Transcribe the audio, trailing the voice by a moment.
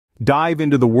Dive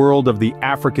into the world of the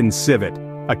African civet,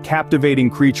 a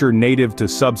captivating creature native to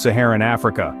sub-Saharan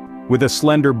Africa. With a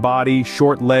slender body,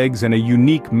 short legs, and a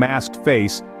unique masked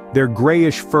face, their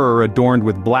grayish fur adorned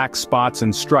with black spots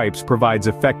and stripes provides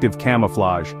effective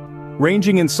camouflage.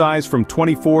 Ranging in size from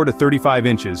 24 to 35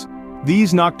 inches,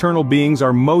 these nocturnal beings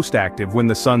are most active when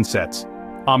the sun sets.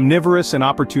 Omnivorous and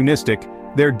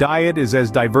opportunistic, their diet is as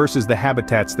diverse as the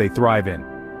habitats they thrive in.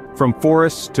 From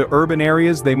forests to urban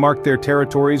areas, they mark their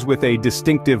territories with a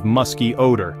distinctive musky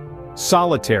odor.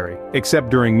 Solitary, except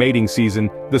during mating season,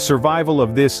 the survival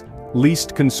of this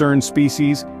least concerned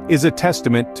species is a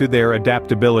testament to their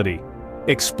adaptability.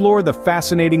 Explore the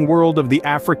fascinating world of the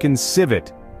African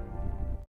civet,